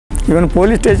ಇವನು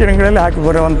ಪೊಲೀಸ್ ಸ್ಟೇಷನ್ಗಳಲ್ಲಿ ಹಾಕಿ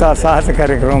ಬರುವಂಥ ಸಾಹಸ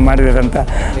ಕಾರ್ಯಕ್ರಮ ಮಾಡಿದಾರಂತ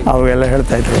ಅವೆಲ್ಲ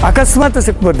ಹೇಳ್ತಾಯಿದ್ರು. ಅಕಸ್ಮಾತ್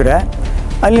ಸಿಕ್ಕಿದ್ರೆ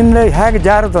ಅಲ್ಲಿಂದ ಹೇಗೆ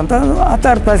ಜಾರದು ಅಂತ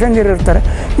 10 ಪ್ಯಾಸೆಂಜರ್ ಇರ್ತಾರೆ,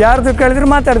 ಯಾರ್ದು ಕೇಳಿದ್ರೆ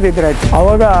ಮಾತಾಡ್ತಿದ್ರೆ ಆಯ್ತು.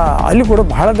 ಆವಾಗ ಅಲ್ಲಿ ಕೂಡ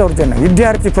ಬಹಳ ದೌರ್ಜನ್ಯ,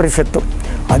 ವಿದ್ಯಾರ್ಥಿ ಪರಿಷತ್ತು,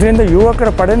 ಅದರಿಂದ ಯುವಕರ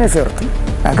ಪಡೆನೇ ಸೇರಿತು.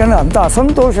 ಯಾಕಂದರೆ ಅಂಥ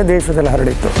ಅಸಂತೋಷ ದೇಶದಲ್ಲಿ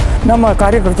ಹರಡಿತ್ತು. ನಮ್ಮ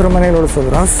ಕಾರ್ಯಕರ್ತರ ಮನೆಯಲ್ಲಿ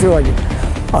ಉಳಿಸೋದು ರಹಸ್ಯವಾಗಿ,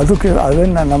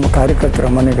 ಅದನ್ನು ನಮ್ಮ ಕಾರ್ಯಕರ್ತರ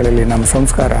ಮನೆಗಳಲ್ಲಿ ನಮ್ಮ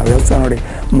ಸಂಸ್ಕಾರ ವ್ಯವಸ್ಥೆ ನೋಡಿ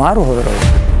ಮಾರು ಹೋದರು.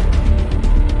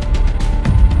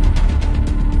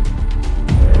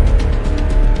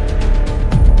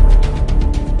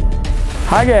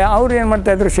 ಹಾಗೆ ಅವ್ರು ಏನು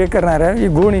ಮಾಡ್ತಾಯಿದ್ರು, ಶೇಖರ್ ನಾರಾಯಣ ಈ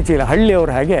ಗೋಣಿ ಚೀಲ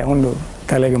ಹಳ್ಳಿಯವ್ರ ಹಾಗೆ ಒಂದು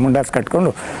ತಲೆಗೆ ಮುಂಡಾಸ್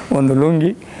ಕಟ್ಕೊಂಡು ಒಂದು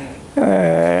ಲುಂಗಿ,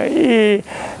 ಈ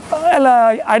ಎಲ್ಲ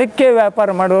ಅಡಿಕೆ ವ್ಯಾಪಾರ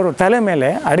ಮಾಡೋರು ತಲೆ ಮೇಲೆ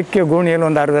ಅಡಿಕೆ ಗೋಣಿಯಲ್ಲಿ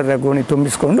ಒಂದು ಅರ್ಧ ಗೋಣಿ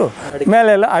ತುಂಬಿಸ್ಕೊಂಡು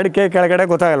ಮೇಲೆಲ್ಲ ಅಡಿಕೆ ಕೆಳಗಡೆ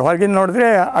ಗೊತ್ತಾಗಲ್ಲ, ಹೊರಗಿಂದ ನೋಡಿದ್ರೆ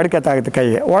ಅಡಿಕೆ ತಾಗುತ್ತೆ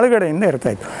ಕೈಗೆ, ಒಳಗಡೆಯಿಂದ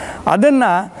ಇರ್ತಾಯಿತ್ತು.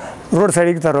 ಅದನ್ನು ರೋಡ್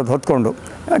ಸೈಡಿಗೆ ತರೋದು ಹೊತ್ಕೊಂಡು.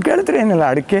 ಕೇಳಿದ್ರೆ ಏನಿಲ್ಲ,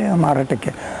 ಅಡಿಕೆ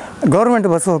ಮಾರಾಟಕ್ಕೆ ಗೌರ್ಮೆಂಟ್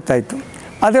ಬಸ್ ಹೋಗ್ತಾಯಿತ್ತು,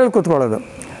 ಅದರಲ್ಲಿ ಕೂತ್ಕೊಳ್ಳೋದು.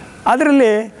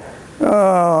 ಅದರಲ್ಲಿ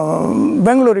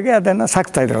ಬೆಂಗಳೂರಿಗೆ ಅದನ್ನು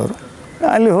ಸಾಕ್ತಾಯಿದ್ರು ಅವರು.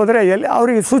 ಅಲ್ಲಿ ಹೋದರೆ ಎಲ್ಲಿ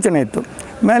ಅವರಿಗೆ ಸೂಚನೆ ಇತ್ತು,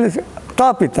 ಮೇಲೆ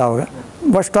ಸ್ಟಾಪ್ ಇತ್ತು, ಆವಾಗ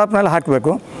ಬಸ್ ಸ್ಟಾಪ್ನಲ್ಲಿ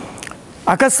ಹಾಕಬೇಕು.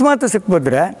 ಅಕಸ್ಮಾತ್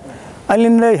ಸಿಕ್ಕಿದ್ರೆ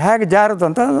ಅಲ್ಲಿಂದ ಹೇಗೆ ಜಾರದು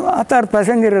ಅಂತ 10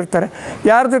 ಪ್ಯಾಸೆಂಜರ್ ಇರ್ತಾರೆ,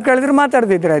 ಯಾರ್ದು ಕೇಳಿದ್ರೆ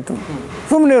ಮಾತಾಡ್ತಿದ್ರೆ ಆಯಿತು,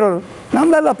 ಸುಮ್ಮನೆ ಇರೋರು,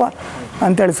 ನಮ್ಮದಲ್ಲಪ್ಪ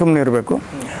ಅಂಥೇಳಿ ಸುಮ್ಮನೆ ಇರಬೇಕು.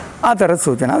 ಆ ಥರದ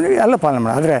ಸೂಚನೆ ಅಂದರೆ ಎಲ್ಲ ಪಾಲನೆ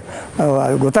ಮಾಡಿ. ಆದರೆ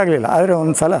ಅದು ಗೊತ್ತಾಗಲಿಲ್ಲ. ಆದರೆ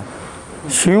ಒಂದು ಸಲ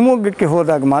ಶಿವಮೊಗ್ಗಕ್ಕೆ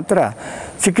ಹೋದಾಗ ಮಾತ್ರ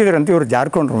ಸಿಕ್ಕಿದ್ರಂತ ಇವರು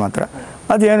ಜಾರ್ಕೊಂಡ್ರು ಮಾತ್ರ.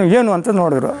 ಅದೇನು ಅಂತ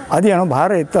ನೋಡಿದ್ರು, ಅದೇನೋ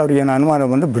ಭಾರ ಇತ್ತು, ಅವ್ರಿಗೇನು ಅನುಮಾನ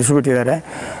ಬಂದು ಬಿಡಿಸ್ಬಿಟ್ಟಿದ್ದಾರೆ.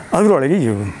 ಅದರೊಳಗೆ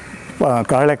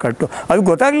ಕಾಳೆ ಕಟ್ಟು, ಅದು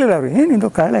ಗೊತ್ತಾಗಲಿಲ್ಲ ಅವ್ರಿಗೆ, ಏನಿದು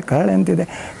ಕಾಳೆ ಅಂತಿದೆ,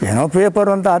 ಏನೋ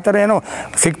ಪೇಪರು ಅಂತ ಆ ಥರ ಏನೋ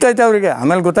ಸಿಗ್ತೈತೆ ಅವರಿಗೆ,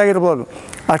 ಆಮೇಲೆ ಗೊತ್ತಾಗಿರ್ಬೋದು.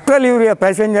 ಅಷ್ಟರಲ್ಲಿ ಇವರಿಗೆ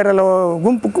ಪ್ಯಾಸೆಂಜರೆಲ್ಲ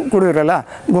ಗುಂಪು ಕುಡಿದ್ರಲ್ಲ,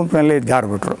 ಗುಂಪಿನಲ್ಲಿ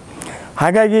ಜಾರ್ಬಿಟ್ರು.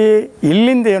 ಹಾಗಾಗಿ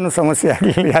ಇಲ್ಲಿಂದ ಏನು ಸಮಸ್ಯೆ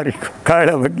ಆಗಲಿಲ್ಲ ಯಾರಿಗೂ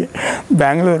ಕಾಳೆ ಬಗ್ಗೆ,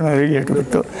 ಬ್ಯಾಂಗ್ಳೂರಿನವರಿಗೆ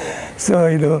ಇಟ್ಬಿಟ್ಟು. ಸೊ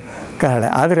ಇದು ಕಾಳೆ.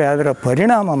 ಆದರೆ ಅದರ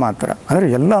ಪರಿಣಾಮ ಮಾತ್ರ, ಅಂದರೆ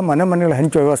ಎಲ್ಲ ಮನೆಗಳಲ್ಲಿ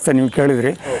ಹಂಚೋ ವ್ಯವಸ್ಥೆ ನೀವು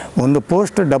ಕೇಳಿದ್ರಿ, ಒಂದು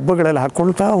ಪೋಸ್ಟ್ ಡಬ್ಬಗಳಲ್ಲಿ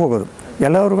ಹಾಕ್ಕೊಳ್ತಾ ಹೋಗೋದು,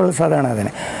 ಎಲ್ಲವ್ರುಗಳು ಸಾಧಾರಣ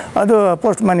ಅದೇನೆ, ಅದು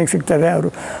ಪೋಸ್ಟ್ ಮನೆಗೆ ಸಿಗ್ತದೆ ಅವರು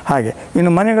ಹಾಗೆ.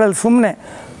 ಇನ್ನು ಮನೆಗಳಲ್ಲಿ ಸುಮ್ಮನೆ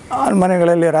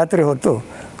ಮನೆಗಳಲ್ಲಿ ರಾತ್ರಿ ಹೊತ್ತು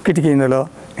ಕಿಟಕಿಯಿಂದಲೋ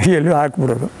ಎಲ್ಲೂ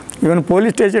ಹಾಕ್ಬಿಡೋದು. ಇವನು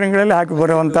ಪೊಲೀಸ್ ಸ್ಟೇಷನ್ಗಳಲ್ಲಿ ಹಾಕಿ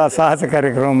ಬರುವಂಥ ಸಾಹಸ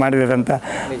ಕಾರ್ಯಕ್ರಮ ಮಾಡಿದಾರಂತ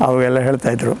ಅವೆಲ್ಲ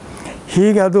ಹೇಳ್ತಾಯಿದ್ರು.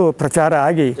 ಹೀಗೆ ಅದು ಪ್ರಚಾರ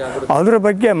ಆಗಿ ಅದರ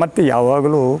ಬಗ್ಗೆ ಮತ್ತೆ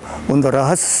ಯಾವಾಗಲೂ ಒಂದು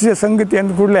ರಹಸ್ಯ ಸಂಗತಿ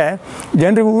ಅಂದ ಕೂಡಲೇ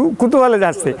ಜನರಿಗೂ ಕುತೂಹಲ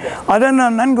ಜಾಸ್ತಿ. ಅದನ್ನು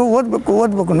ನನಗೂ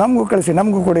ಓದಬೇಕು, ನಮಗೂ ಕಳಿಸಿ,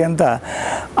 ನಮಗೂ ಕೊಡಿ ಅಂತ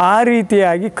ಆ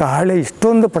ರೀತಿಯಾಗಿ ಕಾಳೆ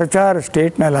ಇಷ್ಟೊಂದು ಪ್ರಚಾರ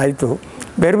ಸ್ಟೇಟ್ನಲ್ಲಿ ಆಯಿತು.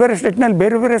 ಬೇರೆ ಸ್ಟೇಟ್ನಲ್ಲಿ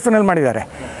ಬೇರೆ ಹೆಸರಿನಲ್ಲಿ ಮಾಡಿದ್ದಾರೆ,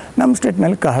 ನಮ್ಮ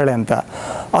ಸ್ಟೇಟ್ನಲ್ಲಿ ಕಹಳೆ ಅಂತ.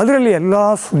 ಅದರಲ್ಲಿ ಎಲ್ಲ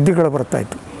ಸುದ್ದಿಗಳು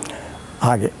ಬರ್ತಾಯಿತ್ತು.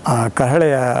 ಹಾಗೆ ಆ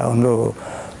ಕಹಳೆಯ ಒಂದು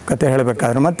ಕತೆ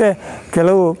ಹೇಳಬೇಕಾದ್ರೆ ಮತ್ತು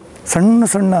ಕೆಲವು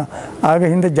ಸಣ್ಣ ಆಗ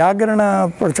ಹಿಂದೆ ಜಾಗರಣ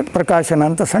ಪ್ರಕಾಶನ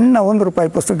ಅಂತ ಸಣ್ಣ ₹1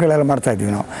 ಪುಸ್ತಕಗಳೆಲ್ಲ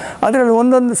ಮಾಡ್ತಾಯಿದ್ವಿ ನಾವು. ಅದರಲ್ಲಿ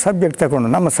ಒಂದೊಂದು ಸಬ್ಜೆಕ್ಟ್ ತಗೊಂಡು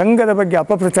ನಮ್ಮ ಸಂಘದ ಬಗ್ಗೆ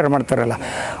ಅಪಪ್ರಚಾರ ಮಾಡ್ತಾರಲ್ಲ,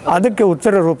 ಅದಕ್ಕೆ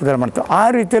ಉತ್ತರ ರೂಪದಲ್ಲಿ ಮಾಡ್ತಾರೆ. ಆ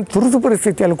ರೀತಿಯಲ್ಲಿ ತುರ್ತು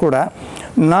ಪರಿಸ್ಥಿತಿಯಲ್ಲಿ ಕೂಡ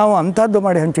ನಾವು ಅಂಥದ್ದು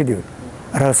ಮಾಡಿ ಹಂಚಿದ್ದೀವಿ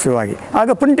ರಹಸ್ಯವಾಗಿ.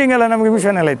 ಆಗ ಪ್ರಿಂಟಿಂಗ್ ಎಲ್ಲ ನಮಗೆ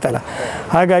ಮಿಷನೆಲ್ಲ ಇತ್ತಲ್ಲ,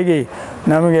 ಹಾಗಾಗಿ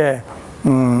ನಮಗೆ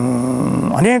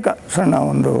ಅನೇಕ ಸಣ್ಣ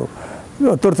ಒಂದು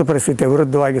ತುರ್ತು ಪರಿಸ್ಥಿತಿಯ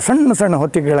ವಿರುದ್ಧವಾಗಿ ಸಣ್ಣ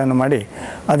ಹೊತ್ತಿಗೆಗಳನ್ನು ಮಾಡಿ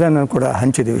ಅದನ್ನು ಕೂಡ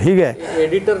ಹಂಚಿದ್ದೀವಿ. ಹೀಗೆ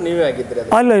ಎಡಿಟರ್ ನೀವೇ ಆಗಿದ್ರಿ?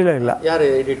 ಇಲ್ಲ, ಯಾರು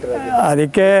ಎಡಿಟರ್?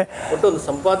 ಅದಕ್ಕೆ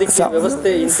ಸಂಪಾದಕೀಯ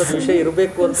ವ್ಯವಸ್ಥೆ ಇಂಥದ್ದು ವಿಷಯ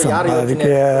ಇರಬೇಕು ಅಂತ ಅದಕ್ಕೆ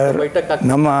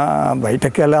ನಮ್ಮ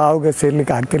ಬೈಠಕ್ಕೆಲ್ಲ ಆವಾಗ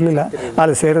ಸೇರ್ಲಿಕ್ಕೆ ಆಗ್ತಿರ್ಲಿಲ್ಲ.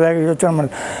 ಅಲ್ಲಿ ಸೇರಿದಾಗ ಯೋಚನೆ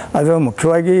ಮಾಡಿ, ಅದು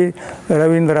ಮುಖ್ಯವಾಗಿ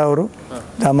ರವೀಂದ್ರ ಅವರು,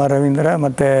 ದಾಮ ರವೀಂದ್ರ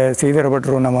ಮತ್ತು ಶ್ರೀಧರ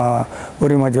ಭಟ್ರು, ನಮ್ಮ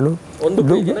ಉರಿ ಮಜಲು,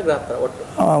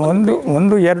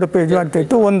 ಒಂದು 2 ಪೇಜು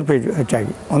ಆಗ್ತಾಯಿತ್ತು, 1 ಪೇಜು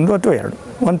ಹೆಚ್ಚಾಗಿ, 1 ಅಥವಾ 2,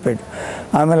 1 ಪೇಜ್.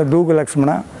 ಆಮೇಲೆ ದೂಗು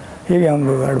ಲಕ್ಷ್ಮಣ, ಹೀಗೆ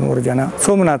ಒಂದು 2-3 ಜನ,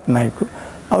 ಸೋಮನಾಥ್ ನಾಯ್ಕು,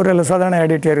 ಅವರೆಲ್ಲ ಸಾಧಾರಣ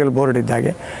ಎಡಿಟೋರಿಯಲ್ ಬೋರ್ಡ್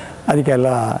ಇದ್ದಾಗೆ ಅದಕ್ಕೆಲ್ಲ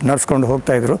ನಡೆಸ್ಕೊಂಡು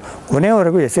ಹೋಗ್ತಾಯಿದ್ರು.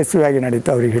 ಕೊನೆಯವರೆಗೂ ಯಶಸ್ವಿಯಾಗಿ ನಡೀತು,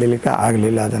 ಅವ್ರಿಗೆ ಹಿಡಿಲಿಕ್ಕೆ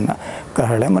ಆಗಲಿಲ್ಲ ಅದನ್ನು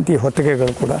ಕಹಳೆ. ಮತ್ತು ಈ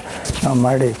ಹೊತ್ತಿಗೆಗಳು ಕೂಡ ನಾವು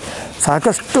ಮಾಡಿ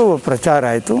ಸಾಕಷ್ಟು ಪ್ರಚಾರ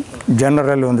ಆಯಿತು,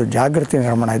 ಜನರಲ್ಲಿ ಒಂದು ಜಾಗೃತಿ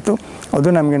ನಿರ್ಮಾಣ ಆಯಿತು. ಅದು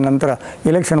ನಮಗೆ ನಂತರ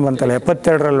ಇಲೆಕ್ಷನ್ ಬಂತಲ್ಲ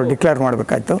 72ರಲ್ಲೂ ಡಿಕ್ಲೇರ್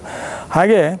ಮಾಡಬೇಕಾಯ್ತು.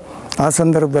 ಹಾಗೆ ಆ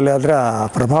ಸಂದರ್ಭದಲ್ಲಿ ಅದರ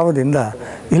ಪ್ರಭಾವದಿಂದ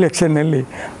ಇಲೆಕ್ಷನ್ನಲ್ಲಿ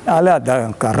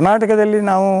ಕರ್ನಾಟಕದಲ್ಲಿ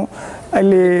ನಾವು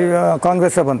ಅಲ್ಲಿ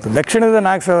ಕಾಂಗ್ರೆಸ್ ಬಂತು, ದಕ್ಷಿಣದ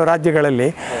 4 ರಾಜ್ಯಗಳಲ್ಲಿ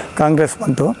ಕಾಂಗ್ರೆಸ್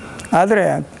ಬಂತು. ಆದರೆ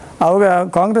ಆವಾಗ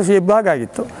ಕಾಂಗ್ರೆಸ್ ಇಬ್ಬಾಗ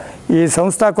ಆಗಿತ್ತು. ಈ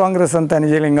ಸಂಸ್ಥಾ ಕಾಂಗ್ರೆಸ್ ಅಂತ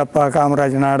ನಿಜಲಿಂಗಪ್ಪ,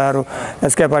 ಕಾಮರಾಜ ನಾಡಾರು,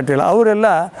 ಎಸ್ ಕೆ ಪಾಟೀಲ್ ಅವರೆಲ್ಲ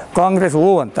ಕಾಂಗ್ರೆಸ್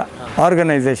ಅಂತ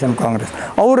ಆರ್ಗನೈಸೇಷನ್ ಕಾಂಗ್ರೆಸ್,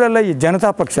 ಅವರೆಲ್ಲ ಈ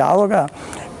ಜನತಾ ಪಕ್ಷ. ಆವಾಗ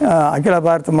ಅಖಿಲ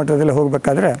ಭಾರತ ಮಟ್ಟದಲ್ಲಿ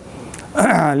ಹೋಗಬೇಕಾದ್ರೆ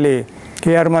ಅಲ್ಲಿ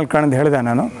KR ಮಲ್ಕಂಡ್ ಹೇಳಿದೆ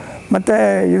ನಾನು. ಮತ್ತು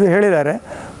ಇದು ಹೇಳಿದ್ದಾರೆ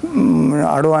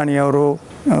ಅಡ್ವಾಣಿಯವರು,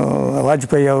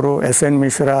 ವಾಜಪೇಯಿ ಅವರು, SN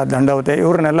ಮಿಶ್ರಾ, ದಂಡವತೆ,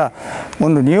 ಇವ್ರನ್ನೆಲ್ಲ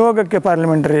ಒಂದು ನಿಯೋಗಕ್ಕೆ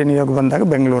ಪಾರ್ಲಿಮೆಂಟರಿ ನಿಯೋಗ ಬಂದಾಗ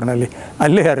ಬೆಂಗಳೂರಿನಲ್ಲಿ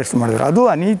ಅಲ್ಲೇ ಅರೆಸ್ಟ್ ಮಾಡಿದ್ರು. ಅದು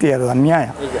ಅನೀತಿ, ಅದು ಅನ್ಯಾಯ,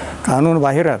 ಕಾನೂನು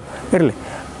ಬಾಹಿರ ಇರಲಿ,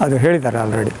 ಅದು ಹೇಳಿದ್ದಾರೆ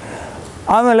ಆಲ್ರೆಡಿ.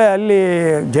 ಆಮೇಲೆ ಅಲ್ಲಿ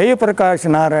ಜಯಪ್ರಕಾಶ್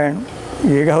ನಾರಾಯಣ್,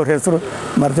 ಈಗ ಅವ್ರ ಹೆಸರು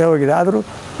ಮರೆತೇ ಹೋಗಿದೆ, ಆದರೂ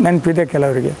ನೆನಪಿದೆ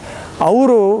ಕೆಲವರಿಗೆ.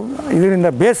 ಅವರು ಇದರಿಂದ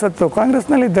ಬೇಸತ್ತು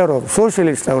ಕಾಂಗ್ರೆಸ್ನಲ್ಲಿದ್ದವರು, ಅವರು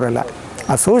ಸೋಷಿಯಲಿಸ್ಟ್ ಅವರೆಲ್ಲ.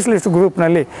 ಆ ಸೋಷಲಿಸ್ಟ್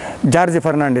ಗ್ರೂಪ್ನಲ್ಲಿ ಜಾರ್ಜ್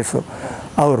ಫರ್ನಾಂಡಿಸು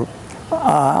ಅವರು,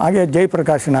 ಹಾಗೆ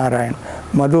ಜಯಪ್ರಕಾಶ್ ನಾರಾಯಣ್,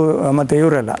 ಮಧು ಮತ್ತು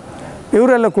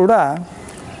ಇವರೆಲ್ಲ ಕೂಡ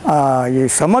ಈ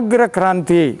ಸಮಗ್ರ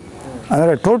ಕ್ರಾಂತಿ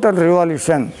ಅಂದರೆ ಟೋಟಲ್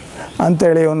ರಿವಾಲ್ಯೂಷನ್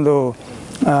ಅಂಥೇಳಿ ಒಂದು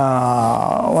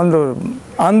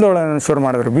ಆಂದೋಲನ ಶುರು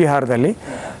ಮಾಡಿದ್ರು ಬಿಹಾರದಲ್ಲಿ.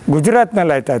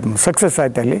 ಗುಜರಾತ್ನಲ್ಲಿ ಆಯ್ತು, ಸಕ್ಸಸ್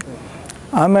ಆಯ್ತು ಅಲ್ಲಿ.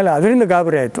 ಆಮೇಲೆ ಅದರಿಂದ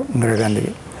ಗಾಬರಿ ಆಯಿತು ಇಂದಿರಾ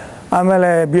ಗಾಂಧಿಗೆ. ಆಮೇಲೆ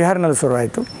ಬಿಹಾರ್ನಲ್ಲಿ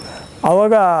ಶುರುವಾಯಿತು.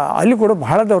 ಆವಾಗ ಅಲ್ಲಿ ಕೂಡ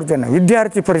ಬಹಳ ದೌರ್ಜನ್ಯ,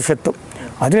 ವಿದ್ಯಾರ್ಥಿ ಪರಿಷತ್ತು,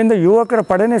 ಅದರಿಂದ ಯುವಕರ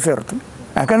ಪಡೆನೇ ಸೇರಿತು.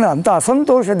 ಯಾಕಂದರೆ ಅಂಥ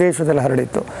ಅಸಂತೋಷ ದೇಶದಲ್ಲಿ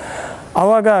ಹರಡಿತ್ತು.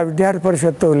 ಆವಾಗ ವಿದ್ಯಾರ್ಥಿ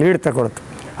ಪರಿಷತ್ತು ಲೀಡ್ ತಗೊಳ್ತು.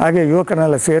 ಹಾಗೆ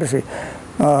ಯುವಕರನ್ನೆಲ್ಲ ಸೇರಿಸಿ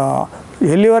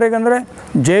ಎಲ್ಲಿವರೆಗಂದರೆ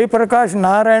ಜಯಪ್ರಕಾಶ್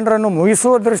ನಾರಾಯಣರನ್ನು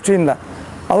ಮುಗಿಸುವ ದೃಷ್ಟಿಯಿಂದ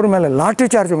ಅವ್ರ ಮೇಲೆ ಲಾಠಿ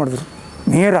ಚಾರ್ಜ್ ಮಾಡಿದ್ರು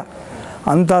ನೇರ.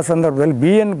 ಅಂಥ ಸಂದರ್ಭದಲ್ಲಿ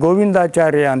BN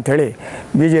ಗೋವಿಂದಾಚಾರ್ಯ ಅಂಥೇಳಿ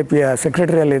BJPಯ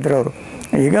ಸೆಕ್ರೆಟರಿಯಲ್ಲಿ ಇದ್ದರು ಅವರು.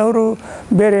 ಈಗ ಅವರು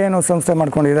ಬೇರೆ ಏನೋ ಸಂಸ್ಥೆ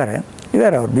ಮಾಡ್ಕೊಂಡಿದ್ದಾರೆ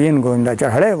ಅವರು. BN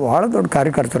ಗೋವಿಂದಾಚಾರ್ಯ ಹಳೆ ಭಾಳ ದೊಡ್ಡ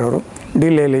ಕಾರ್ಯಕರ್ತರು ಅವರು.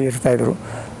 ಡಿಲ್ಲಿಯಲ್ಲಿ ಇರ್ತಾಯಿದ್ರು,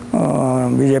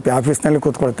 BJP ಆಫೀಸ್ನಲ್ಲಿ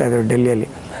ಕೂತ್ಕೊಳ್ತಾಯಿದ್ರು ಡೆಲ್ಲಿಯಲ್ಲಿ.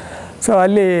 ಸೊ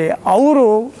ಅಲ್ಲಿ ಅವರು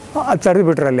ತಡೆದು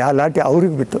ಬಿಟ್ರು, ಅಲ್ಲಿ ಆ ಲಾಠಿ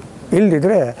ಅವ್ರಿಗೆ ಬಿತ್ತು.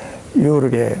 ಇಲ್ಲದಿದ್ದರೆ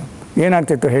ಇವ್ರಿಗೆ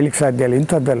ಏನಾಗ್ತಿತ್ತು ಹೇಳಲಿಕ್ಕೆ ಸಾಧ್ಯ ಇಲ್ಲ,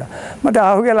 ಇಂಥದ್ದೆಲ್ಲ. ಮತ್ತು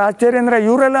ಅವಾಗೆಲ್ಲ ಆಶ್ಚರ್ಯ ಅಂದರೆ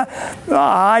ಇವರೆಲ್ಲ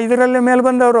ಇದರಲ್ಲೇ ಮೇಲೆ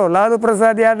ಬಂದವರು, ಲಾಲು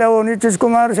ಪ್ರಸಾದ್ ಯಾದವ್, ನಿತೀಶ್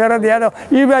ಕುಮಾರ್, ಶರದ್ ಯಾದವ್,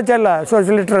 ಈ ಬ್ಯಾಚೆಲ್ಲ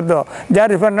ಸೋಷಲಿಸ್ಟ್ರದ್ದು,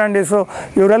 ಜಾರ್ಜ್ ಫರ್ನಾಂಡಿಸು,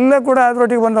 ಇವರೆಲ್ಲ ಕೂಡ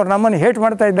ಅದರೊಟ್ಟಿಗೆ ಬಂದವರು. ನಮ್ಮನ್ನು ಹೇಟ್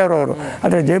ಮಾಡ್ತಾ ಇದ್ದವರು ಅವರು.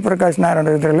 ಆದರೆ ಜಯಪ್ರಕಾಶ್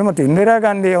ನಾರಾಯಣ ಇದರಲ್ಲಿ ಮತ್ತು ಇಂದಿರಾ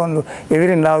ಗಾಂಧಿಯ ಒಂದು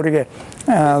ಇದರಿಂದ ಅವರಿಗೆ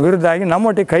ವಿರುದ್ಧ ಆಗಿ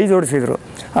ನಮ್ಮೊಟ್ಟಿಗೆ ಕೈ ಜೋಡಿಸಿದರು.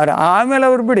 ಆದರೆ ಆಮೇಲೆ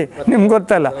ಅವ್ರು ಬಿಡಿ, ನಿಮ್ಗೆ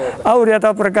ಗೊತ್ತಲ್ಲ, ಅವ್ರು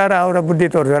ಯಥಾ ಪ್ರಕಾರ ಅವರ ಬುದ್ಧಿ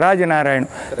ತೋರಿಸಿದ್ರು. ರಾಜನಾರಾಯಣ್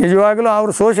ನಿಜವಾಗಲೂ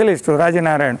ಅವರು ಸೋಷಲಿಸ್ಟು.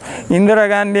 ರಾಜನಾರಾಯಣ್ ಇಂದಿರಾ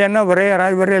ಗಾಂಧಿಯನ್ನು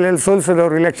ರಾಯ್ಬರೇಲಿಯಲ್ಲಿ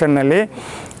ಸೋಲಿಸಿದವರು ಇಲೆಕ್ಷನ್ನಲ್ಲಿ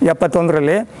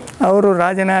 71ರಲ್ಲಿ. ಅವರು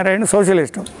ರಾಜನಾರಾಯಣ್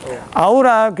ಸೋಷಲಿಸ್ಟು. ಅವರು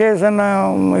ಆ ಕೇಸನ್ನು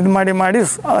ಇದು ಮಾಡಿ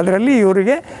ಅದರಲ್ಲಿ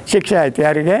ಇವರಿಗೆ ಶಿಕ್ಷೆ ಆಯಿತು.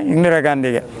 ಯಾರಿಗೆ? ಇಂದಿರಾ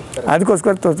ಗಾಂಧಿಗೆ.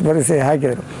 ಅದಕ್ಕೋಸ್ಕರ ತೋರಿಸಿ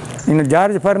ಹಾಕಿದರು. ಇನ್ನು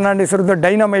ಜಾರ್ಜ್ ಫರ್ನಾಂಡಿಸ್ರದ್ದು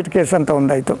ಡೈನಮೈಟ್ ಕೇಸ್ ಅಂತ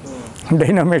ಒಂದಾಯಿತು.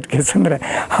 ಡೈನಮೈಟ್ ಕೇಸ್ ಅಂದರೆ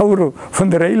ಅವರು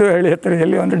ಒಂದು ರೈಲು ಹಳಿ ಹತ್ತಿರ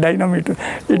ಎಲ್ಲಿ ಒಂದು ಡೈನಮೈಟ್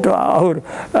ಇಟ್ಟು ಅವರು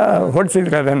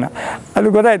ಹೊಡಿಸಿದ್ರು ಅದನ್ನು. ಅದು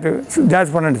ಗೊತ್ತಾಯಿತು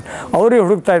ಜಾರ್ಜ್ ಫರ್ನಾಂಡಿಸ್. ಅವರೇ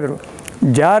ಹುಡುಕ್ತಾಯಿದ್ರು.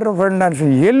 ಜಾರ್ಜ್ ಫರ್ನಾಂಡಿಸ್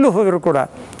ಎಲ್ಲೂ ಹೋದರೂ ಕೂಡ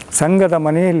ಸಂಘದ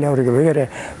ಮನೆಯಲ್ಲಿ ಅವರಿಗೆ ಬೇರೆ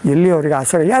ಎಲ್ಲಿ ಅವರಿಗೆ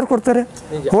ಆಶ್ರಯ ಯಾರು ಕೊಡ್ತಾರೆ?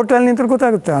 ಹೋಟೆಲ್ ನಿಂತರೂ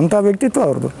ಗೊತ್ತಾಗುತ್ತೆ ಅಂಥ ವ್ಯಕ್ತಿತ್ವ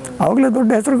ಅವ್ರದ್ದು. ಆವಾಗಲೇ ದೊಡ್ಡ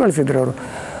ಹೆಸರು ಗಳಿಸಿದ್ರು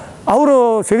ಅವರು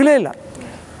ಸಿಗಲೇ ಇಲ್ಲ.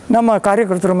 ನಮ್ಮ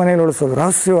ಕಾರ್ಯಕರ್ತರ ಮನೆಯಲ್ಲಿ ಉಳಿಸೋದು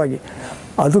ರಹಸ್ಯವಾಗಿ.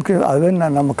 ಅದನ್ನು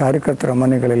ನಮ್ಮ ಕಾರ್ಯಕರ್ತರ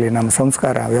ಮನೆಗಳಲ್ಲಿ ನಮ್ಮ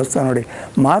ಸಂಸ್ಕಾರ ವ್ಯವಸ್ಥೆ ನೋಡಿ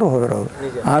ಮಾರು ಹೋದರು ಅವರು.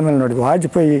 ಆಮೇಲೆ ನೋಡಿ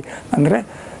ವಾಜಪೇಯಿ ಅಂದರೆ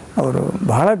ಅವರು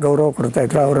ಬಹಳ ಗೌರವ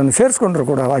ಕೊಡ್ತಾಯಿದ್ರು. ಅವರನ್ನು ಸೇರಿಸ್ಕೊಂಡ್ರು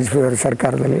ಕೂಡ ವಾಜಪೇಯಿ ಅವರ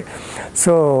ಸರ್ಕಾರದಲ್ಲಿ.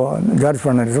 So George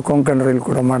Fernandes Konkan rail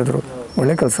ಕೂಡ ಮಾಡಿದ್ರು,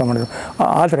 ಒಳ್ಳೆ ಕೆಲಸ ಮಾಡಿದ್ರು.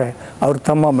 ಆದರೆ ಅವರು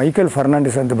ತಮ್ಮ ಮೈಕಲ್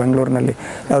ಫರ್ನಾಂಡಿಸ್ ಅಂತ ಬೆಂಗಳೂರಿನಲ್ಲಿ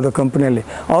ಯಾವುದೋ ಕಂಪ್ನಿಯಲ್ಲಿ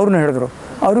ಅವ್ರನ್ನ ಹೇಳಿದ್ರು.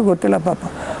 ಅವ್ರಿಗೆ ಗೊತ್ತಿಲ್ಲ ಪಾಪ,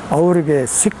 ಅವರಿಗೆ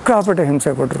ಸಿಕ್ಕಾಪಟ್ಟೆ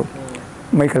ಹಿಂಸೆ ಕೊಟ್ಟರು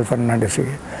ಮೈಕಲ್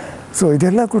ಫರ್ನಾಂಡಿಸಿಗೆ. ಸೊ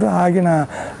ಇದೆಲ್ಲ ಕೂಡ ಆಗಿನ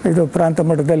ಇದು ಪ್ರಾಂತ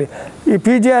ಮಟ್ಟದಲ್ಲಿ. ಈ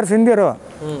PGR ಸಿಂಧಿಯರು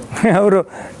ಅವರು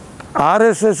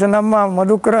RSS ನಮ್ಮ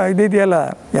ಮಧುಕರ ಇದೆಯಲ್ಲ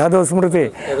ಯಾದವ್ ಸ್ಮೃತಿ,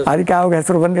 ಅದಕ್ಕೆ ಆವಾಗ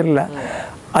ಹೆಸರು ಬಂದಿರಲಿಲ್ಲ.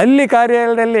 ಅಲ್ಲಿ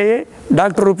ಕಾರ್ಯಾಲಯದಲ್ಲಿ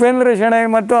ಡಾಕ್ಟರ್ ಉಪೇಂದ್ರ ಶೆಣೈ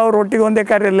ಮತ್ತು ಅವರು ಒಟ್ಟಿಗೆ ಒಂದೇ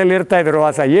ಕಾರ್ಯಾಲಯದಲ್ಲಿ ಇರ್ತಾಯಿದ್ರು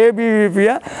ವಾಸ.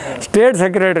 ABVPಯ ಸ್ಟೇಟ್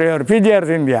ಸೆಕ್ರೆಟರಿ ಅವರು PGR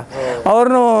ಸಿಂಧಿಯಾ.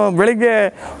 ಅವ್ರನ್ನೂ ಬೆಳಿಗ್ಗೆ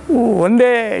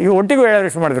ಒಂದೇ ಒಟ್ಟಿಗೆ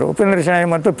ಅರೆಸ್ಟ್ ಮಾಡಿದ್ರು, ಉಪೇಂದ್ರ ಶೆಣೈ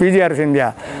ಮತ್ತು PGR ಸಿಂಧಿಯಾ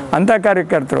ಅಂಥ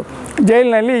ಕಾರ್ಯಕರ್ತರು.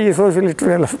 ಜೈಲಿನಲ್ಲಿ ಈ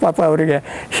ಸೋಷಲಿಸ್ಟರು ಎಲ್ಲ ಪಾಪ ಅವರಿಗೆ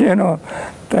ಏನೋ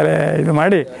ತಲೆ ಇದು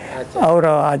ಮಾಡಿ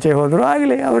ಅವರು ಆಚೆ ಹೋದರು.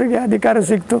 ಆಗಲಿ ಅವರಿಗೆ ಅಧಿಕಾರ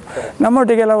ಸಿಕ್ತು.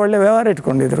 ನಮ್ಮೊಟ್ಟಿಗೆಲ್ಲ ಒಳ್ಳೆ ವ್ಯವಹಾರ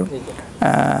ಇಟ್ಕೊಂಡಿದ್ರು.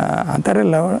 ಆ ಥರ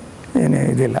ಎಲ್ಲ ಏನೇ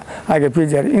ಇದಿಲ್ಲ. ಹಾಗೆ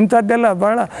PGR ಇಂಥದ್ದೆಲ್ಲ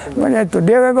ಭಾಳ ಆಯಿತು.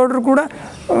 ದೇವೇಗೌಡರು ಕೂಡ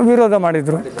ವಿರೋಧ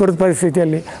ಮಾಡಿದರು ತುರ್ತು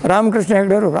ಪರಿಸ್ಥಿತಿಯಲ್ಲಿ. ರಾಮಕೃಷ್ಣ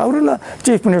ಹೆಗಡೆ ಅವರೆಲ್ಲ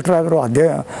ಚೀಫ್ ಮಿನಿಸ್ಟರ್ ಆದರು,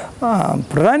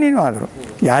 ಪ್ರಧಾನಿನೂ ಆದರು.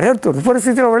 ಯಾರ್ಯಾರು ತುರ್ತು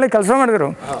ಪರಿಸ್ಥಿತಿ ಒಳ್ಳೆ ಕೆಲಸ ಮಾಡಿದರು,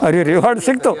 ಅವ್ರಿಗೆ ರಿವಾರ್ಡ್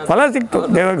ಸಿಕ್ತು, ಫಲ ಸಿಕ್ತು.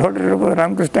 ದೇವೇಗೌಡರು ಇರ್ಬೋದು,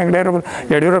 ರಾಮಕೃಷ್ಣ ಹೆಗಡೆ ಇರ್ಬೋದು,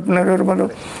 ಯಡಿಯೂರಪ್ಪನವರು ಇರ್ಬೋದು,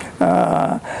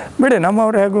 ಬಿಡಿ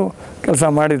ನಮ್ಮವರು ಹೇಗೂ ಕೆಲಸ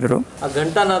ಮಾಡಿದರು.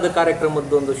 ಘಂಟಾನಾದ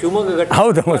ಕಾರ್ಯಕ್ರಮದ್ದು ಒಂದು ಶಿವಮೊಗ್ಗ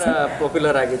ಹೌದು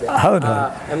ಪಾಪ್ಯುಲರ್ ಆಗಿದೆ. ಹೌದು,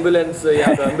 ಆಂಬ್ಯುಲೆನ್ಸ್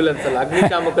ಅಲ್ಲ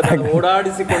ಅಗ್ನಿಶಾಮಕದನ್ನು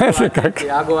ಓಡಾಡಿಸಿಕೊಂಡು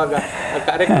ಆಗುವಾಗ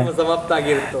ಕಾರ್ಯಕ್ರಮ ಸಮಾಪ್ತ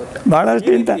ಆಗಿರುತ್ತೋ.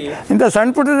 ಭಾಳಷ್ಟು ಇಂಥ ಸಣ್ಣ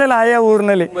ಪುಟ್ಟದೆಲ್ಲ ಆಯಾ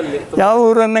ಊರಿನಲ್ಲಿ, ಯಾವ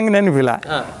ಊರು ಅನ್ನಂಗೆ ನೆನಪಿಲ್ಲ,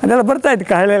 ಅದೆಲ್ಲ ಬರ್ತಾಯಿತ್ತು.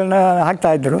 ಕಹಳೆಯನ್ನ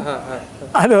ಹಾಕ್ತಾಯಿದ್ರು.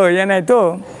 ಅದು ಏನಾಯಿತು,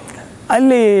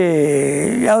 ಅಲ್ಲಿ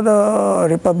ಯಾವುದೋ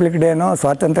ರಿಪಬ್ಲಿಕ್ ಡೇನೋ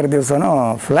ಸ್ವಾತಂತ್ರ್ಯ ದಿವಸನೋ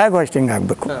ಫ್ಲ್ಯಾಗ್ ಹಾಸ್ಟಿಂಗ್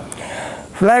ಆಗಬೇಕು.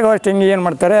 ಫ್ಲ್ಯಾಗ್ ಹಾಸ್ಟಿಂಗ್ ಏನು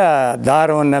ಮಾಡ್ತಾರೆ,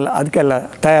 ದಾರವನ್ನೆಲ್ಲ ಅದಕ್ಕೆಲ್ಲ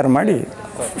ತಯಾರು ಮಾಡಿ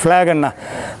ಫ್ಲ್ಯಾಗನ್ನು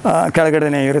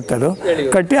ಕೆಳಗಡೆನೇ ಇರುತ್ತದು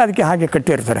ಕಟ್ಟಿ ಅದಕ್ಕೆ ಹಾಗೆ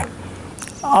ಕಟ್ಟಿರ್ತಾರೆ.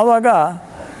 ಆವಾಗ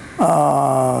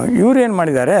ಇವ್ರೇನು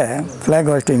ಮಾಡಿದ್ದಾರೆ, ಫ್ಲ್ಯಾಗ್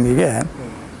ಹಾಸ್ಟಿಂಗಿಗೆ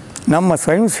ನಮ್ಮ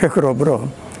ಸ್ವಯಂ ಸೇವಕರೊಬ್ಬರು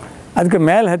ಅದಕ್ಕೆ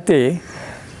ಮೇಲೆ ಹತ್ತಿ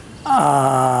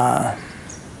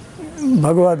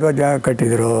ಭಗವದ್ವಜ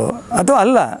ಕಟ್ಟಿದರು. ಅಥವಾ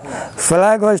ಅಲ್ಲ,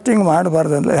 ಫ್ಲ್ಯಾಗ್ ಹೋಸ್ಟಿಂಗ್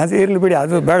ಮಾಡಬಾರ್ದು ಅಂತ ಇರಲಿ ಬಿಡಿ,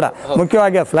 ಅದು ಬೇಡ.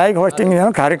 ಮುಖ್ಯವಾಗಿ ಆ ಫ್ಲ್ಯಾಗ್ ಹೋಸ್ಟಿಂಗ್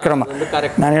ಏನೋ ಕಾರ್ಯಕ್ರಮ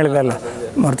ನಾನು ಹೇಳಿದಲ್ಲ,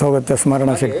 ಮರ್ತು ಹೋಗುತ್ತೆ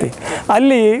ಸ್ಮರಣ ಶಕ್ತಿ.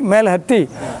 ಅಲ್ಲಿ ಮೇಲೆ ಹತ್ತಿ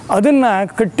ಅದನ್ನು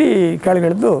ಕಟ್ಟಿ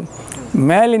ಕೆಳಗಿಳಿದು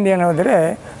ಮೇಲಿಂದ ಏನಾದರೆ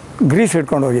ಗ್ರೀಸ್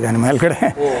ಇಟ್ಕೊಂಡು ಹೋಗಿದ್ದಾನೆ ಮೇಲ್ಗಡೆ.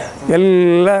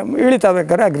 ಎಲ್ಲ ಇಳಿತಾ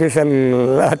ಬೇಕಾದ್ರೆ ಆ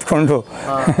ಗ್ರೀಸೆಲ್ಲ ಹತ್ಕೊಂಡು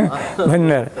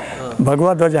ಬಂದ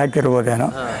ಭಗವಧ್ವಜ ಹಾಕಿರ್ಬೋದೇನೋ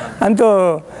ಅಂತೂ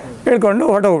ಹೇಳ್ಕೊಂಡು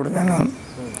ಹೊರಟೋಗ್ಬಿಡ್ದೆ ನಾನು.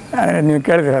 ನೀವು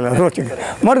ಕೇಳಿದ್ರಲ್ಲ ರೋಚಿಗೆ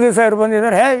ಮರು ದಿವಸ ಅವ್ರು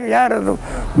ಬಂದಿದ್ದಾರೆ, ಯಾರದು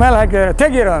ಮೇಲೆ ಹಾಕಿದ್ದಾರೆ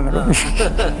ತೆಗೀರೋ ಅಂದರು.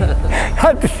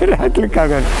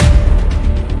 ಹತ್ತಲಿಕ್ಕಾಗೋದು.